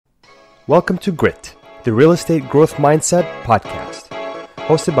Welcome to Grit, the Real Estate Growth Mindset podcast,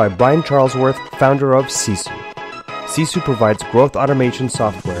 hosted by Brian Charlesworth, founder of Sisu. Sisu provides growth automation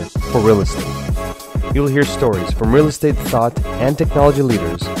software for real estate. You'll hear stories from real estate thought and technology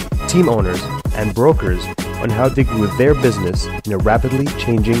leaders, team owners, and brokers on how they grew their business in a rapidly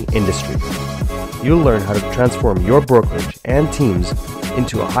changing industry. You'll learn how to transform your brokerage and teams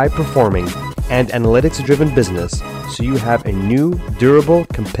into a high-performing and analytics-driven business so you have a new, durable,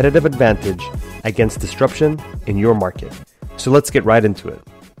 competitive advantage against disruption in your market. So let's get right into it.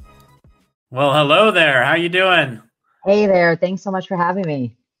 Well, hello there. How you doing? Hey there. Thanks so much for having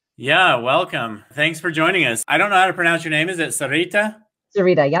me. Yeah, welcome. Thanks for joining us. I don't know how to pronounce your name. Is it Sarita?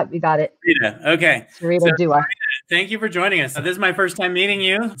 Sarita. Yep, you got it. Sarita. Okay. Sarita Dua. Thank you for joining us. This is my first time meeting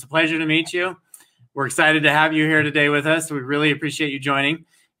you. It's a pleasure to meet you. We're excited to have you here today with us. We really appreciate you joining.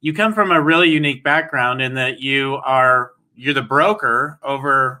 You come from a really unique background in that you're the broker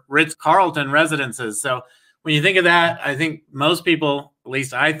over Ritz-Carlton residences. So when you think of that, I think most people, at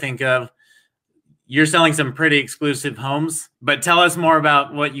least I think of, you're selling some pretty exclusive homes. But tell us more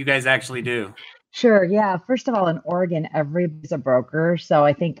about what you guys actually do. Sure. Yeah. First of all, in Oregon, everybody's a broker. So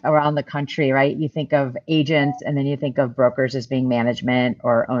I think around the country, right, you think of agents and then you think of brokers as being management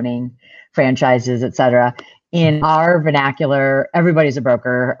or owning franchises, et cetera. In our vernacular, everybody's a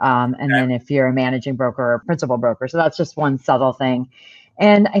broker. Then if you're a managing broker or principal broker, so that's just one subtle thing.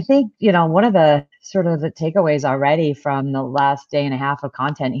 And I think, one of the sort of the takeaways already from the last day and a half of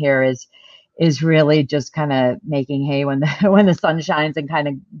content here is really just kind of making hay when the sun shines and kind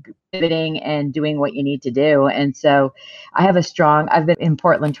of pivoting and doing what you need to do. And so I've been in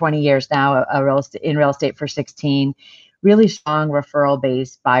Portland 20 years now, in real estate for 16. Really strong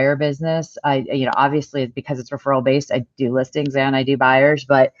referral-based buyer business. Obviously because it's referral-based, I do listings and I do buyers,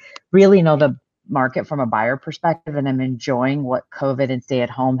 but really know the market from a buyer perspective. And I'm enjoying what COVID and stay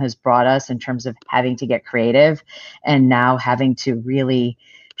at home has brought us in terms of having to get creative and now having to really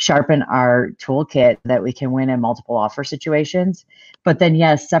sharpen our toolkit that we can win in multiple offer situations. But then,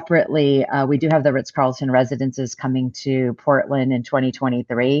 yes, separately, we do have the Ritz-Carlton residences coming to Portland in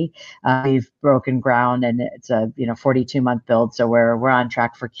 2023. We've broken ground and it's a 42-month build. So we're on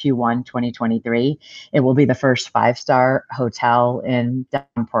track for Q1 2023. It will be the first 5-star hotel in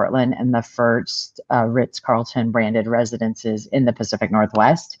downtown Portland and the first Ritz-Carlton branded residences in the Pacific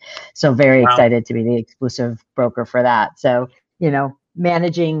Northwest. So very excited to be the exclusive broker for that. So,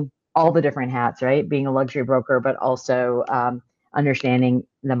 managing all the different hats, right? Being a luxury broker, but also understanding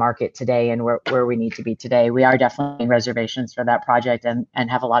the market today and where we need to be today. We are definitely in reservations for that project and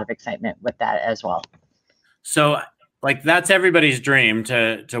have a lot of excitement with that as well. So that's everybody's dream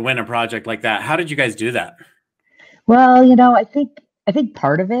to win a project like that. How did you guys do that? Well, I think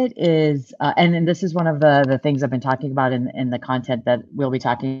part of it is, and this is one of the things I've been talking about in the content that we'll be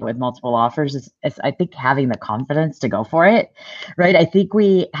talking with multiple offers is I think having the confidence to go for it, right? I think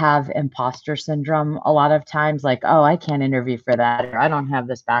we have imposter syndrome a lot of times, like, oh, I can't interview for that, or I don't have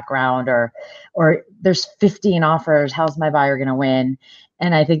this background, or there's 15 offers. How's my buyer going to win?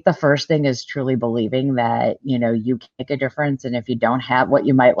 And I think the first thing is truly believing that, you can make a difference. And if you don't have what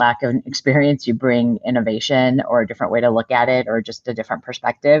you might lack in experience, you bring innovation or a different way to look at it or just a different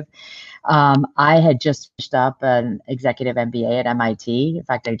perspective. I had just finished up an executive MBA at MIT. In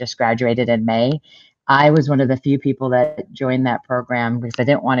fact, I just graduated in May. I was one of the few people that joined that program because I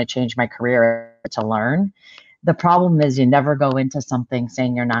didn't want to change my career to learn. The problem is you never go into something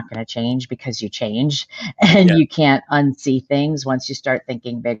saying you're not going to change because you change and you can't unsee things once you start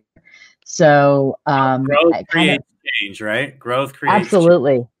thinking big. So growth creates change, right? Growth creates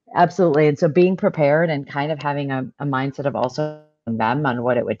change. Absolutely. And so being prepared and kind of having a mindset of also them on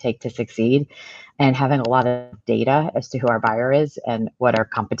what it would take to succeed and having a lot of data as to who our buyer is and what our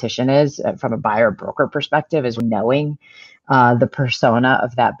competition is from a buyer broker perspective is knowing the persona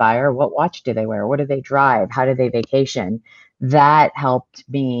of that buyer. What watch do they wear? What do they drive? How do they vacation? That helped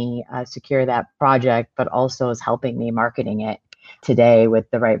me secure that project, but also is helping me marketing it today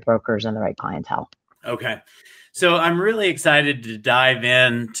with the right brokers and the right clientele. Okay. So I'm really excited to dive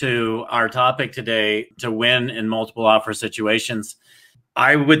into our topic today, to win in multiple offer situations.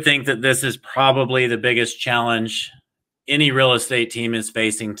 I would think that this is probably the biggest challenge any real estate team is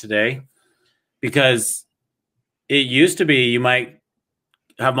facing today, because it used to be you might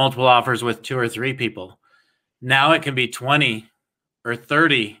have multiple offers with 2 or 3 people. Now it can be 20 or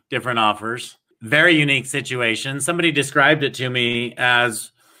 30 different offers. Very unique situation. Somebody described it to me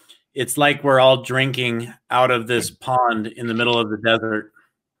as it's like we're all drinking out of this pond in the middle of the desert,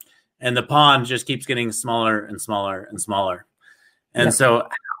 and the pond just keeps getting smaller and smaller and smaller. And so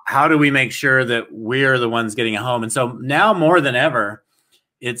how do we make sure that we're the ones getting a home? And so now more than ever,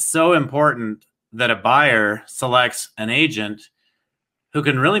 it's so important that a buyer selects an agent who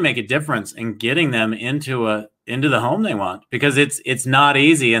can really make a difference in getting them into the home they want, because it's not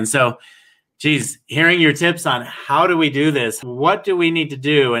easy. And so, geez, hearing your tips on how do we do this, what do we need to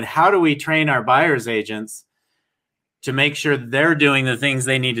do, and how do we train our buyers agents to make sure they're doing the things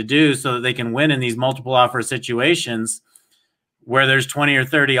they need to do so that they can win in these multiple offer situations where there's 20 or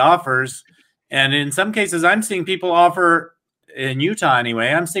 30 offers. And in some cases, I'm seeing people offer, in Utah anyway,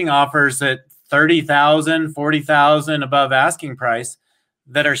 I'm seeing offers at 30,000, 40,000 above asking price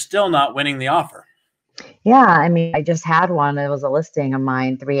that are still not winning the offer. Yeah, I mean, I just had one. It was a listing of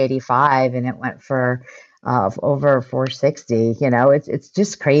mine, 385, and it went for over 460. You know, it's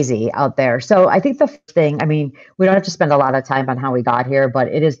just crazy out there. So I think the first thing, I mean, we don't have to spend a lot of time on how we got here, but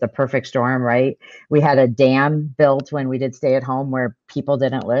it is the perfect storm, right? We had a dam built when we did stay at home where people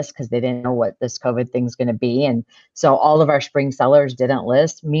didn't list because they didn't know what this COVID thing's going to be. And so all of our spring sellers didn't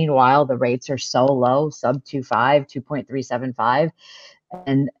list. Meanwhile, the rates are so low, sub 2.5, 2.375.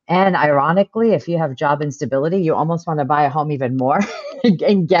 And ironically, if you have job instability, you almost want to buy a home even more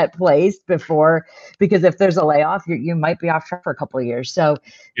and get placed before, because if there's a layoff, you might be off track for a couple of years. So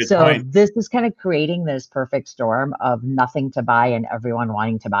this is kind of creating this perfect storm of nothing to buy and everyone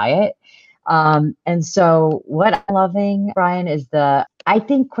wanting to buy it. And so what I'm loving, Brian, is I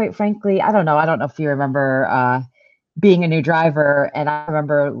think, quite frankly, I don't know if you remember being a new driver, and I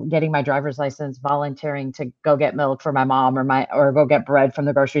remember getting my driver's license, volunteering to go get milk for my mom or go get bread from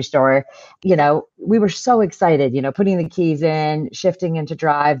the grocery store. You know, we were so excited, you know, putting the keys in, shifting into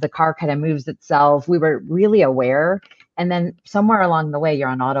drive, the car kind of moves itself. We were really aware. And then somewhere along the way, you're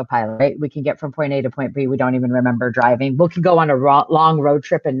on autopilot, right? We can get from point A to point B. We don't even remember driving. We could go on a long road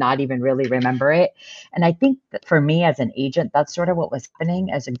trip and not even really remember it. And I think that for me as an agent, that's sort of what was happening.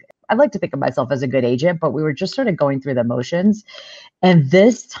 I like to think of myself as a good agent, but we were just sort of going through the motions. And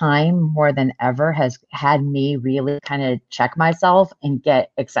this time more than ever has had me really kind of check myself and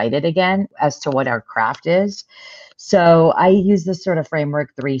get excited again as to what our craft is. So I use this sort of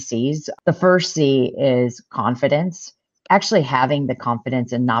framework, 3 C's. The first C is confidence. Actually having the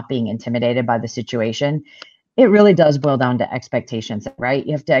confidence and not being intimidated by the situation. It really does boil down to expectations, right?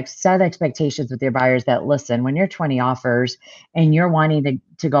 You have to set expectations with your buyers that, listen, when you're 20 offers and you're wanting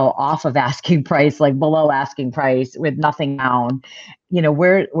to go off of asking price, like below asking price with nothing down, you know,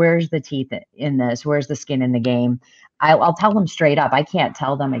 where's the teeth in this? Where's the skin in the game? I'll tell them straight up. I can't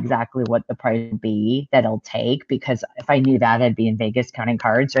tell them exactly what the price would be that it'll take, because if I knew that, I'd be in Vegas counting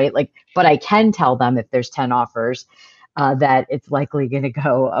cards, right? But I can tell them if there's 10 offers, that it's likely going to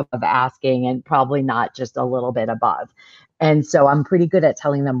go above asking and probably not just a little bit above. And so I'm pretty good at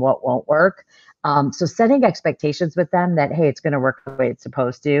telling them what won't work. So setting expectations with them that, hey, it's going to work the way it's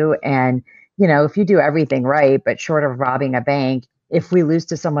supposed to. And, you know, if you do everything right, but short of robbing a bank, if we lose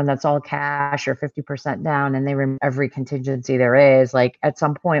to someone that's all cash or 50% down and they remove every contingency there is, like at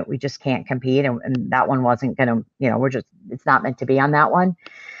some point we just can't compete. And that one wasn't going to, you know, it's not meant to be on that one.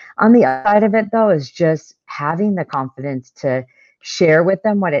 On the other side of it, though, is just having the confidence to share with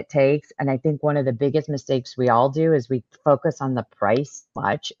them what it takes. And I think one of the biggest mistakes we all do is we focus on the price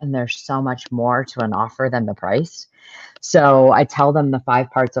much, and there's so much more to an offer than the price. So I tell them the 5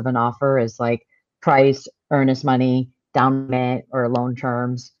 parts of an offer is like price, earnest money, down payment or loan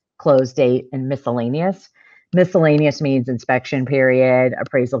terms, close date, and miscellaneous. Miscellaneous means inspection period,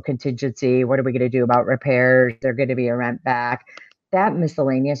 appraisal contingency. What are we going to do about repairs? They're going to be a rent back. That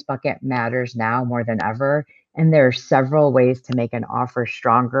miscellaneous bucket matters now more than ever. And there are several ways to make an offer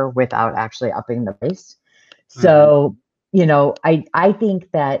stronger without actually upping the price. So, you know, I think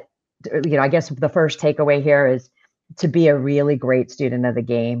that, you know, I guess the first takeaway here is to be a really great student of the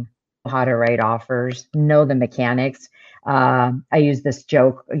game, how to write offers, know the mechanics. I use this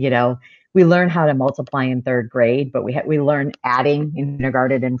joke, you know, we learn how to multiply in 3rd grade, but we learn adding in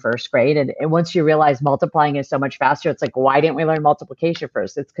kindergarten and 1st grade. And once you realize multiplying is so much faster, it's like, why didn't we learn multiplication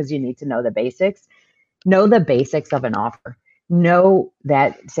first? It's because you need to know the basics. Know the basics of an offer. Know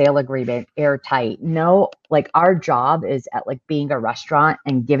that sale agreement airtight. Know, like, our job is at like being a restaurant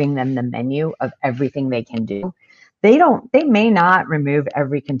and giving them the menu of everything they can do. They may not remove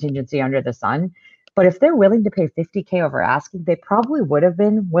every contingency under the sun, but if they're willing to pay $50K over asking, they probably would have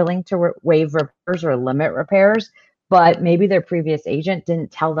been willing to waive repairs or limit repairs, but maybe their previous agent didn't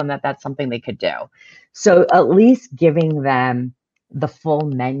tell them that that's something they could do. So at least giving them the full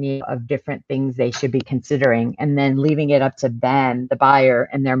menu of different things they should be considering, and then leaving it up to them, the buyer,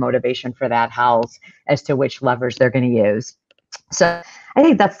 and their motivation for that house as to which levers they're going to use. So I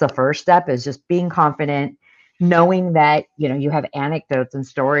think that's the first step, is just being confident, knowing that, you know, you have anecdotes and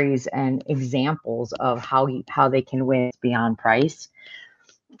stories and examples of how they can win beyond price.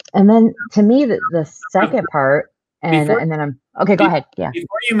 And then to me, the second part, and Before, and then I'm okay. Go ahead. Yeah.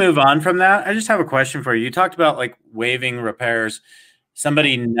 before you move on from that, I just have a question for you. You talked about like waiving repairs,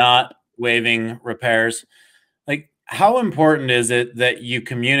 somebody not waiving repairs. Like, how important is it that you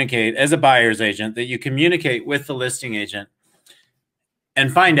communicate as a buyer's agent, that you communicate with the listing agent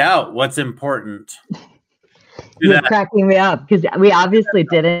and find out what's important? You're cracking me up because we obviously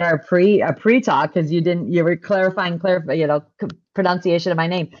did it in our pre-talk because you were clarifying, pronunciation of my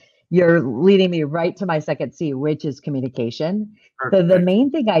name. You're leading me right to my second C, which is communication. Perfect. So the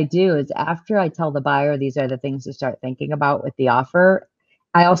main thing I do is after I tell the buyer these are the things to start thinking about with the offer,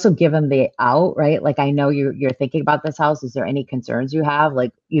 I also give them the out, right? Like, I know you're thinking about this house. Is there any concerns you have?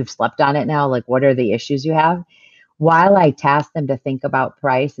 Like, you've slept on it now. Like, what are the issues you have? While I task them to think about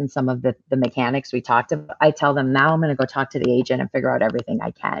price and some of the mechanics we talked about, I tell them now I'm going to go talk to the agent and figure out everything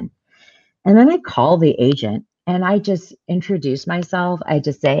I can. And then I call the agent and I just introduce myself. I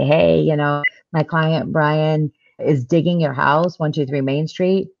just say, hey, my client Brian is digging your house, 123 Main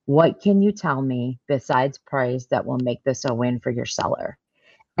Street. What can you tell me besides price that will make this a win for your seller?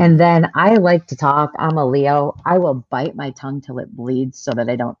 And then I like to talk. I'm a Leo. I will bite my tongue till it bleeds so that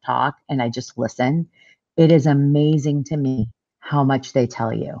I don't talk and I just listen. It is amazing to me how much they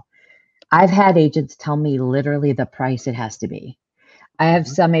tell you. I've had agents tell me literally the price it has to be. I have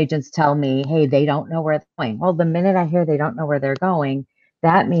some agents tell me, hey, they don't know where they're going. Well, the minute I hear they don't know where they're going,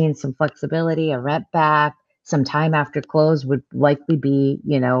 that means some flexibility, a rent back, some time after close would likely be,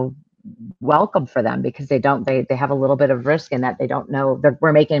 welcome for them because they have a little bit of risk in that they don't know that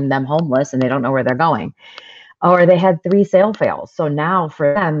we're making them homeless and they don't know where they're going. Or they had 3 sale fails. So now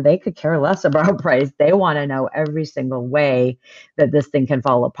for them, they could care less about price. They want to know every single way that this thing can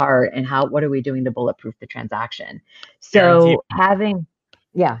fall apart and what are we doing to bulletproof the transaction. So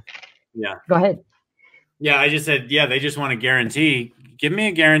yeah. Go ahead. Yeah, I just said, they just want to guarantee. Give me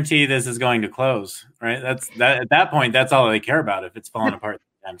a guarantee this is going to close, right? At that point, that's all they care about if it's falling apart.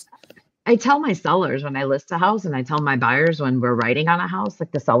 I tell my sellers when I list a house and I tell my buyers when we're writing on a house,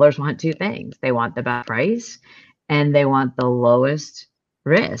 like the sellers want 2 things. They want the best price and they want the lowest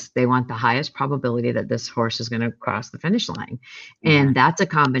risk. They want the highest probability that this horse is going to cross the finish line. And that's a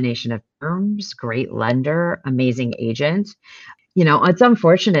combination of terms, great lender, amazing agent. It's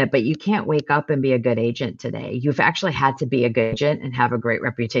unfortunate, but you can't wake up and be a good agent today. You've actually had to be a good agent and have a great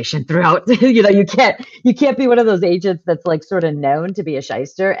reputation throughout. You can't be one of those agents that's like sort of known to be a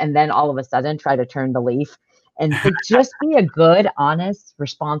shyster and then all of a sudden try to turn the leaf. And to just be a good, honest,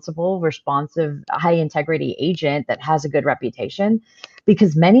 responsible, responsive, high integrity agent that has a good reputation.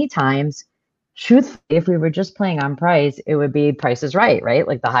 Because many times, truthfully, if we were just playing on price, it would be Price is Right?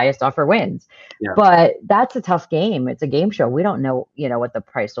 Like the highest offer wins. Yeah. But that's a tough game. It's a game show. We don't know, what the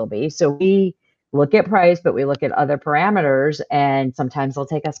price will be. So we look at price, but we look at other parameters, and sometimes they'll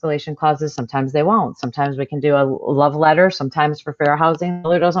take escalation clauses. Sometimes they won't. Sometimes we can do a love letter. Sometimes for fair housing, the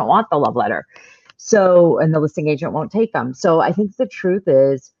seller doesn't want the love letter. So, and the listing agent won't take them. So I think the truth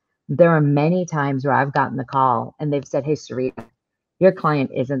is there are many times where I've gotten the call and they've said, hey, Sarita, your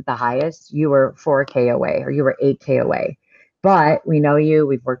client isn't the highest. You were 4K away or you were 8K away. But we know you.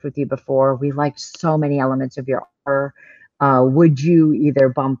 We've worked with you before. We like so many elements of your offer. Would you either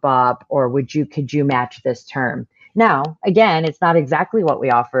bump up or could you match this term? Now, again, it's not exactly what we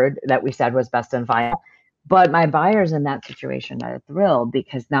offered that we said was best and final. But my buyers in that situation are thrilled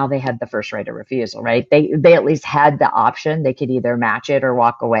because now they had the first right of refusal, right? They at least had the option. They could either match it or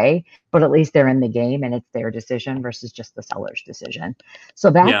walk away, but at least they're in the game and it's their decision versus just the seller's decision.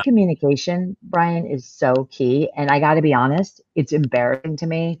 So that communication, Brian, is so key. And I got to be honest, it's embarrassing to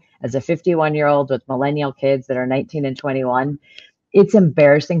me as a 51-year-old with millennial kids that are 19 and 21. It's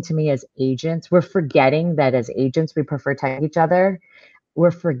embarrassing to me as agents. We're forgetting that as agents, we prefer to each other.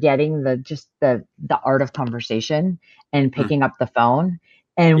 We're forgetting the art of conversation and picking up the phone.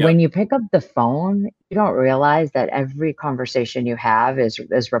 And when you pick up the phone, you don't realize that every conversation you have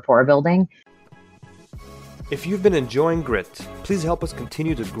is rapport building. If you've been enjoying Grit, please help us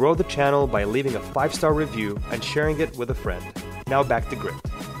continue to grow the channel by leaving a 5-star review and sharing it with a friend. Now back to Grit.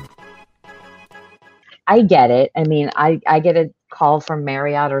 I get it. I mean, I get a call from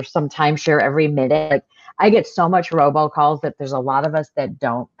Marriott or some timeshare every minute. Like, I get so much robocalls that there's a lot of us that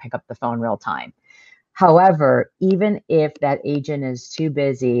don't pick up the phone real time. However, even if that agent is too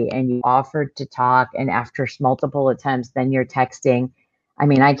busy and you offered to talk and after multiple attempts, then you're texting. I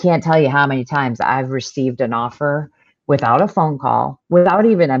mean, I can't tell you how many times I've received an offer without a phone call, without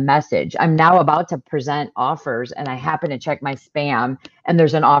even a message. I'm now about to present offers and I happen to check my spam and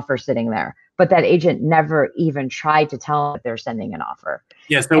there's an offer sitting there. but that agent never even tried to tell them that they're sending an offer.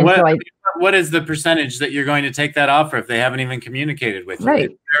 Yeah. So what is the percentage that you're going to take that offer if they haven't even communicated with you? Right.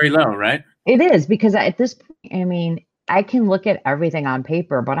 It's very low, right? It is, because at this point, I mean, I can look at everything on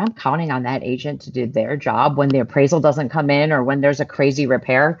paper, but I'm counting on that agent to do their job when the appraisal doesn't come in or when there's a crazy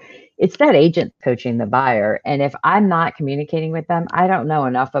repair. It's that agent coaching the buyer. And if I'm not communicating with them, I don't know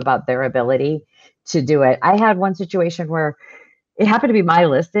enough about their ability to do it. I had one situation where it happened to be my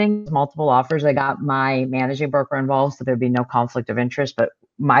listing, multiple offers. I got my managing broker involved, so there'd be no conflict of interest, but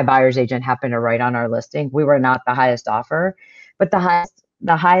my buyer's agent happened to write on our listing. We were not the highest offer, but the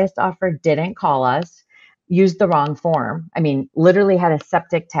highest offer didn't call us, used the wrong form. I mean, literally had a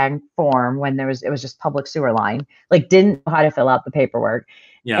septic tank form when it was just public sewer line, like didn't know how to fill out the paperwork.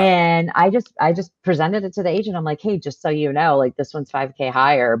 Yeah. And I just presented it to the agent. I'm like, hey, just so you know, like this one's 5K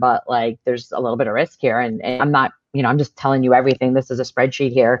higher, but like there's a little bit of risk here. And I'm not, I'm just telling you everything. This is a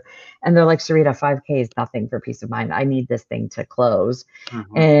spreadsheet here. And they're like, Sarita, 5K is nothing for peace of mind. I need this thing to close.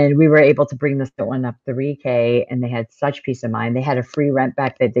 Mm-hmm. And we were able to bring this one up 3K, and they had such peace of mind. They had a free rent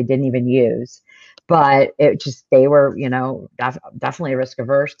back that they didn't even use, but they were, definitely risk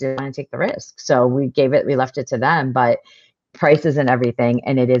averse, didn't want to take the risk. So we left it to them, but prices and everything.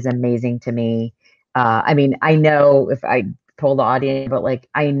 And it is amazing to me. I mean, I know if I told the audience, but like,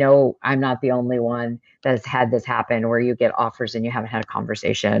 I know I'm not the only one that's had this happen where you get offers and you haven't had a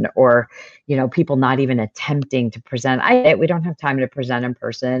conversation, or, people not even attempting to present. We don't have time to present in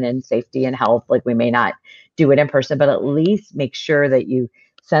person, and safety and health, like we may not do it in person, but at least make sure that you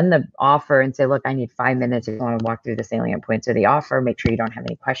send the offer and say, look, I need 5 minutes. If you want to walk through the salient points of the offer, make sure you don't have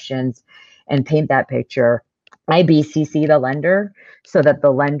any questions, and paint that picture. I BCC the lender so that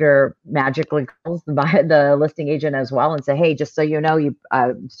the lender magically calls the listing agent as well and say, hey, just so you know,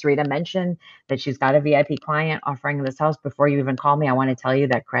 Sarita mentioned that she's got a VIP client offering this house. Before you even call me, I want to tell you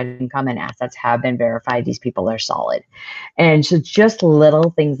that credit, income, and assets have been verified. These people are solid. And so just little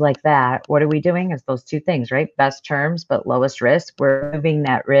things like that. What are we doing? It's those two things, right? Best terms, but lowest risk. We're moving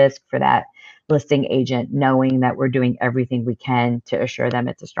that risk for that listing agent, knowing that we're doing everything we can to assure them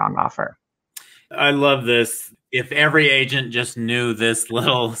it's a strong offer. I love this. If every agent just knew this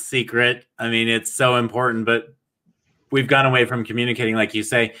little secret, I mean, it's so important, but we've gone away from communicating, like you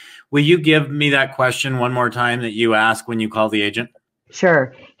say. Will you give me that question one more time that you ask when you call the agent?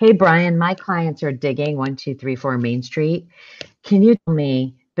 Sure. Hey, Brian, my clients are digging 1234 Main Street. Can you tell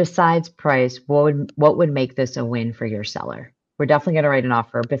me, besides price, what would make this a win for your seller? We're definitely going to write an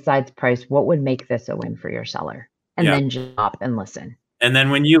offer. Besides price, what would make this a win for your seller? And then just stop and listen. And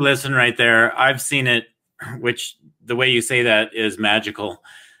then when you listen right there, I've seen it, which the way you say that is magical.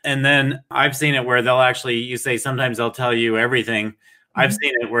 And then I've seen it where you say, sometimes they'll tell you everything. Mm-hmm. I've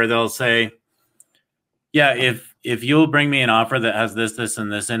seen it where they'll say, yeah, if you'll bring me an offer that has this, this,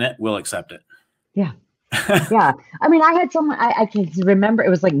 and this in it, we'll accept it. Yeah. Yeah. I mean, I had someone, I can remember, it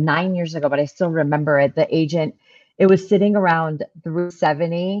was like 9 years ago, but I still remember it. The agent, it was sitting around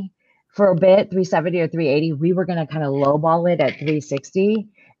 370 for a bit, 370 or 380. We were going to kind of lowball it at 360.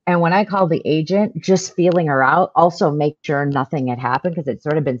 And when I called the agent, just feeling her out, also make sure nothing had happened because it's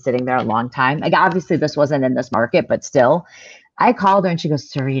sort of been sitting there a long time. Like, obviously this wasn't in this market, but still, I called her and she goes,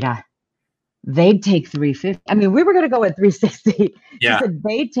 Sarita, they'd take 350. I mean, we were going to go at 360. Yeah. She said,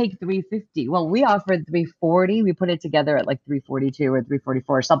 they'd take 350. Well, we offered 340. We put it together at like 342 or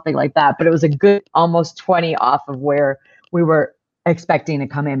 344 or something like that. But it was a good almost 20 off of where we were expecting to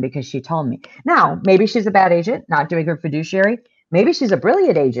come in because she told me. Now, maybe she's a bad agent, not doing her fiduciary. Maybe she's a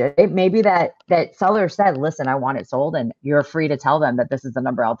brilliant agent. It may be that seller said, listen, I want it sold, and you're free to tell them that this is the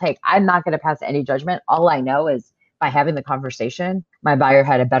number I'll take. I'm not going to pass any judgment. All I know is by having the conversation, my buyer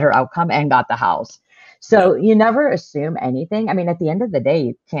had a better outcome and got the house. So you never assume anything. I mean, at the end of the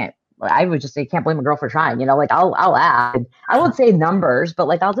day, I would just say, you can't blame a girl for trying, like I'll ask. I won't say numbers, but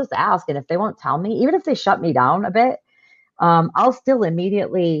like, I'll just ask. And if they won't tell me, even if they shut me down a bit, I'll still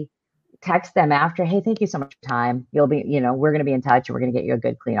immediately text them after, hey, thank you so much for your time. You'll be, we're going to be in touch and we're going to get you a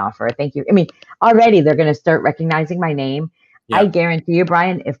good, clean offer. Thank you. I mean, already they're going to start recognizing my name. Yeah. I guarantee you,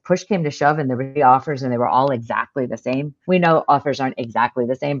 Brian, if push came to shove and there were 3 offers and they were all exactly the same, we know offers aren't exactly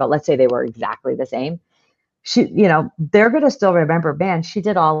the same, but let's say they were exactly the same. They're going to still remember, man, she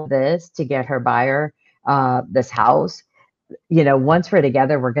did all of this to get her buyer this house. Once we're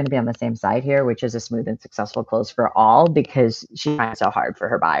together, we're going to be on the same side here, which is a smooth and successful close for all, because she's trying so hard for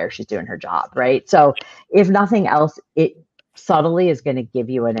her buyer. She's doing her job, right? So if nothing else, it subtly is going to give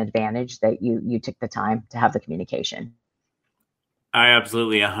you an advantage that you took the time to have the communication. I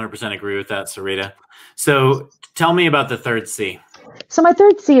absolutely 100% agree with that, Sarita. So tell me about the third C. So my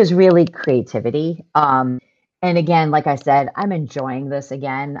third C is really creativity. And again, like I said, I'm enjoying this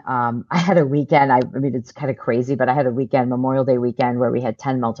again. I had a weekend. I mean, it's kind of crazy, but I had a weekend, Memorial Day weekend, where we had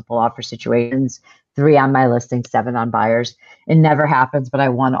 10 multiple offer situations, 3 on my listing, 7 on buyers. It never happens, but I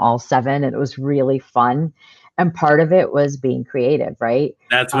won all 7. And it was really fun. And part of it was being creative, right?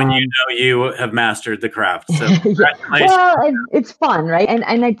 That's when you know you have mastered the craft. So Yeah. congratulations. Well, it's fun, right?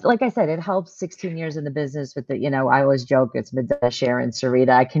 And like I said, it helps 16 years in the business with the, I always joke it's Medina, Sharon, Sarita.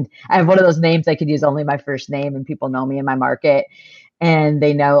 I have one of those names I could use only my first name and people know me in my market. And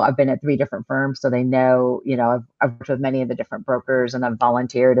they know I've been at 3 different firms. So they know, I've worked with many of the different brokers and I've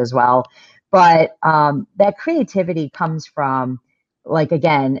volunteered as well. But that creativity comes from, like,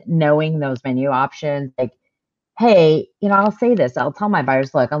 again, knowing those menu options. Like, hey, I'll say this, I'll tell my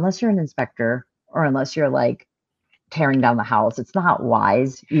buyers, look, unless you're an inspector or unless you're like tearing down the house, it's not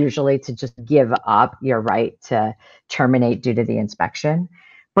wise usually to just give up your right to terminate due to the inspection.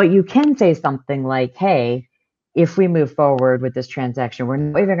 But you can say something like, hey, if we move forward with this transaction, we're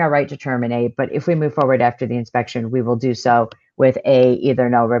not waiving our right to terminate, but if we move forward after the inspection, we will do so with A, either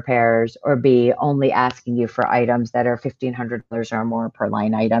no repairs, or B, only asking you for items that are $1,500 or more per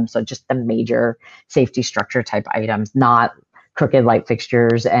line item. So just the major safety structure type items, not crooked light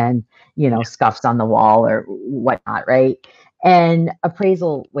fixtures and, scuffs on the wall or whatnot, right? And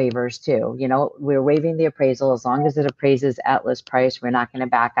appraisal waivers too. We're waiving the appraisal as long as it appraises at list price. We're not going to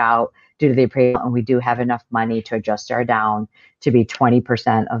back out due to the appraisal, and we do have enough money to adjust our down to be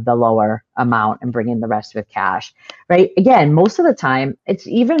 20% of the lower amount and bring in the rest with cash, right? Again, most of the time, it's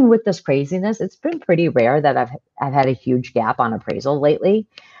even with this craziness, it's been pretty rare that I've had a huge gap on appraisal lately.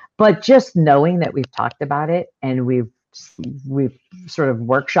 But just knowing that we've talked about it and we've sort of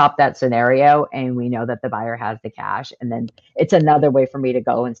workshopped that scenario and we know that the buyer has the cash, and then it's another way for me to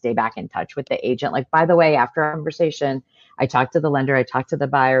go and stay back in touch with the agent. Like, by the way, after our conversation, I talked to the lender, I talked to the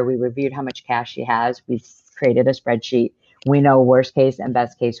buyer, we reviewed how much cash she has, we created a spreadsheet. We know worst case and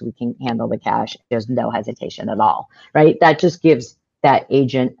best case, we can handle the cash. There's no hesitation at all, right? That just gives that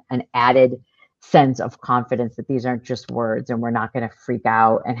agent an added sense of confidence that these aren't just words and we're not going to freak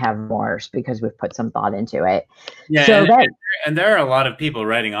out and have remorse because we've put some thought into it. Yeah, so and there are a lot of people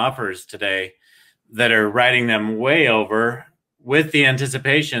writing offers today that are writing them way over with the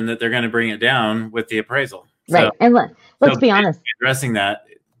anticipation that they're going to bring it down with the appraisal. Right. So, and let's be honest. Addressing that,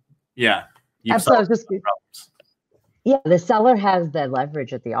 yeah. Absolutely. Yeah, the seller has the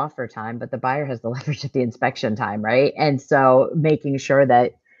leverage at the offer time, but the buyer has the leverage at the inspection time, right? And so making sure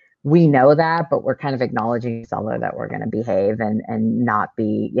that we know that, but we're kind of acknowledging the seller that we're going to behave and not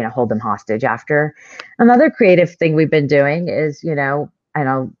be, hold them hostage after. Another creative thing we've been doing is, I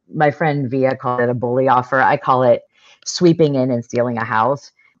know my friend Via called it a bully offer. I call it sweeping in and stealing a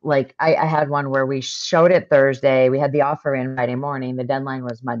house. Like I had one where we showed it Thursday. We had the offer in Friday morning. The deadline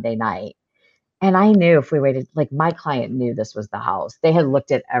was Monday night. And I knew if we waited, like my client knew this was the house. They had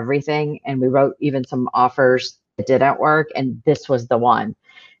looked at everything and we wrote even some offers that didn't work. And this was the one.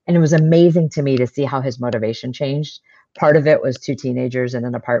 And it was amazing to me to see how his motivation changed. Part of it was 2 teenagers in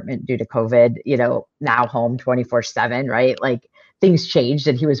an apartment due to COVID, now home 24/7, right? Like things changed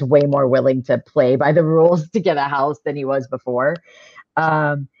and he was way more willing to play by the rules to get a house than he was before.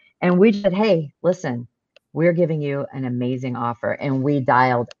 And we said, hey, listen, we're giving you an amazing offer. And we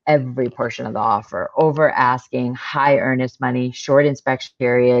dialed every portion of the offer, over asking, high earnest money, short inspection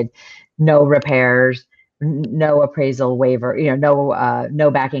period, no repairs, no appraisal waiver,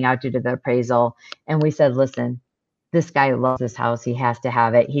 no backing out due to the appraisal. And we said, listen, this guy loves this house. He has to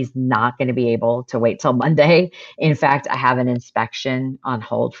have it. He's not going to be able to wait till Monday. In fact, I have an inspection on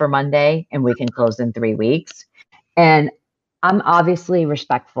hold for Monday and we can close in 3 weeks. And I'm obviously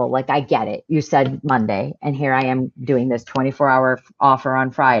respectful. Like, I get it. You said Monday, and here I am doing this 24-hour offer on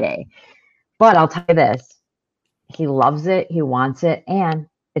Friday. But I'll tell you this, he loves it. He wants it. And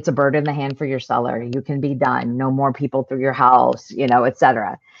it's a bird in the hand for your seller. You can be done. No more people through your house, et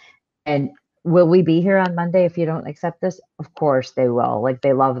cetera. And will we be here on Monday if you don't accept this? Of course they will. Like,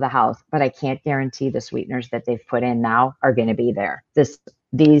 they love the house, but I can't guarantee the sweeteners that they've put in now are going to be there. This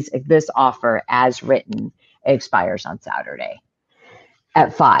offer as written expires on Saturday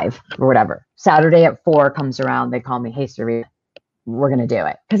at 5 or whatever. Saturday at 4 comes around. They call me, hey, Sarita, we're going to do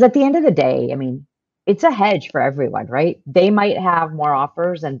it. Because at the end of the day, I mean, it's a hedge for everyone, right? They might have more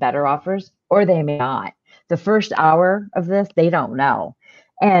offers and better offers, or they may not. The first hour of this, they don't know.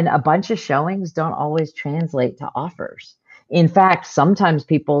 And a bunch of showings don't always translate to offers. In fact, sometimes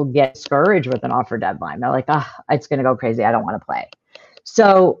people get discouraged with an offer deadline. They're like, it's going to go crazy. I don't want to play.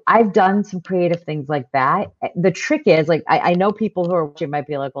 So I've done some creative things like that. The trick is, like, I know people who are watching might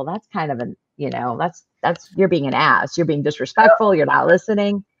be like, well, that's kind of that's you're being an ass. You're being disrespectful. You're not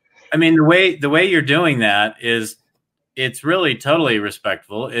listening. I mean, the way you're doing that is, it's really totally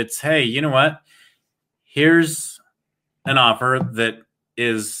respectful. It's, hey, you know what? Here's an offer that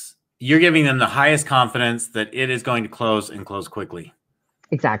is, you're giving them the highest confidence that it is going to close and close quickly.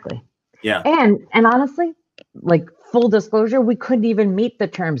 Exactly. Yeah. And honestly, like full disclosure, we couldn't even meet the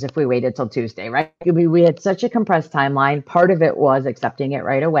terms if we waited till Tuesday, right? We had such a compressed timeline. Part of it was accepting it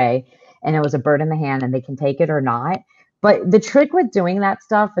right away, and it was a bird in the hand, and they can take it or not. But the trick with doing that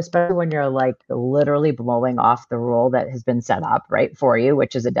stuff, especially when you're like literally blowing off the rule that has been set up, right, for you,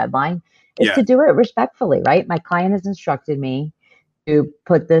 which is a deadline, is to do it respectfully, right? My client has instructed me to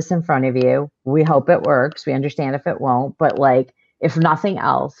put this in front of you. We hope it works. We understand if it won't, but like, if nothing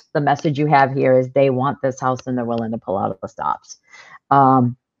else, the message you have here is they want this house and they're willing to pull out of the stops.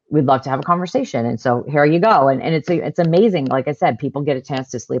 We'd love to have a conversation. And so here you go. And it's amazing. Like I said, people get a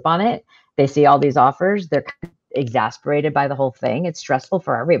chance to sleep on it. They see all these offers. They're exasperated by the whole thing. It's stressful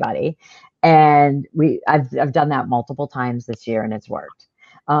for everybody. And I've done that multiple times this year, and it's worked.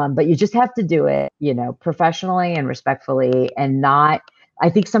 But you just have to do it, professionally and respectfully, and not, I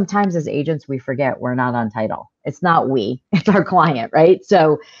think sometimes as agents, we forget we're not on title. It's not we, it's our client, right?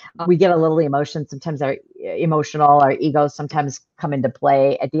 So we get a little emotion. Sometimes our egos sometimes come into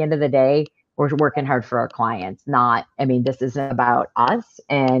play. At the end of the day, we're working hard for our clients, this isn't about us.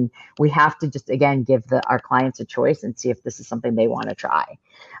 And we have to just, again, give our clients a choice and see if this is something they want to try.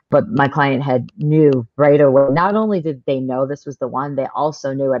 But my client knew right away. Not only did they know this was the one, they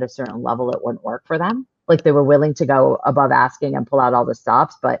also knew at a certain level it wouldn't work for them. Like they were willing to go above asking and pull out all the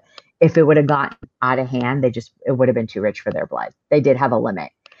stops. But if it would have gotten out of hand, it would have been too rich for their blood. They did have a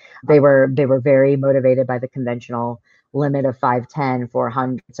limit. They were very motivated by the conventional limit of 510,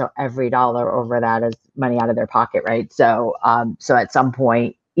 400. So every dollar over that is money out of their pocket, right? So at some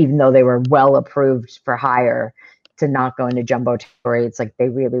point, even though they were well approved for hire, to not go into jumbo territory, it's like they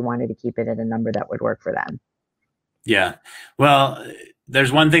really wanted to keep it at a number that would work for them. Yeah. Well,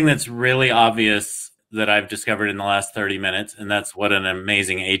 there's one thing that's really obvious that I've discovered in the last 30 minutes, and that's what an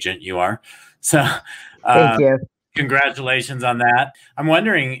amazing agent you are. So thank you. Congratulations on that. I'm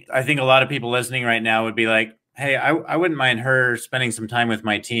wondering, I think a lot of people listening right now would be like, hey, I wouldn't mind her spending some time with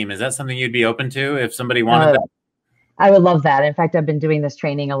my team. Is that something you'd be open to if somebody wanted that? I would love that. In fact, I've been doing this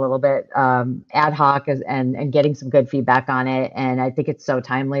training a little bit ad hoc and getting some good feedback on it. And I think it's so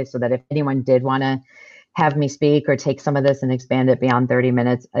timely, so that if anyone did want to have me speak or take some of this and expand it beyond 30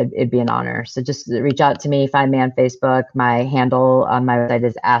 minutes, it'd be an honor. So just reach out to me, find me on Facebook. My handle on my website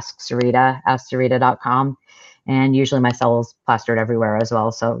is AskSarita.com. And usually my cell is plastered everywhere as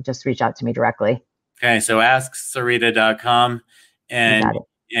well. So just reach out to me directly. Okay, so AskSarita.com. And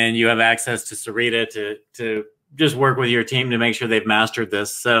you have access to Sarita to just work with your team to make sure they've mastered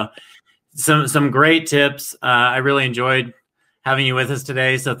this. So some great tips. I really enjoyed having you with us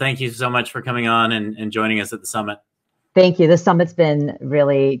today. So thank you so much for coming on and joining us at the summit. Thank you. This summit's been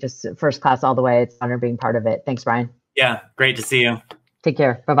really just first class all the way. It's an honor being part of it. Thanks, Brian. Yeah, great to see you. Take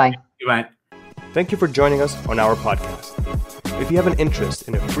care. Bye-bye. Goodbye. Thank you for joining us on our podcast. If you have an interest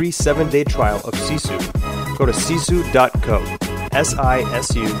in a free 7-day trial of Sisu, go to sisu.co,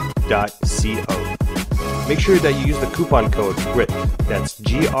 sisu.co. Make sure that you use the coupon code GRIT, that's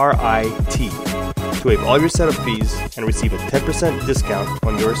GRIT, to waive all your setup fees and receive a 10% discount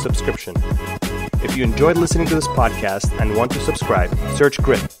on your subscription. If you enjoyed listening to this podcast and want to subscribe, search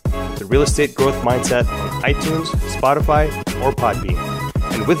GRIT, the Real Estate Growth Mindset, on iTunes, Spotify, or Podbean.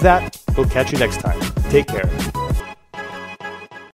 And with that, we'll catch you next time. Take care.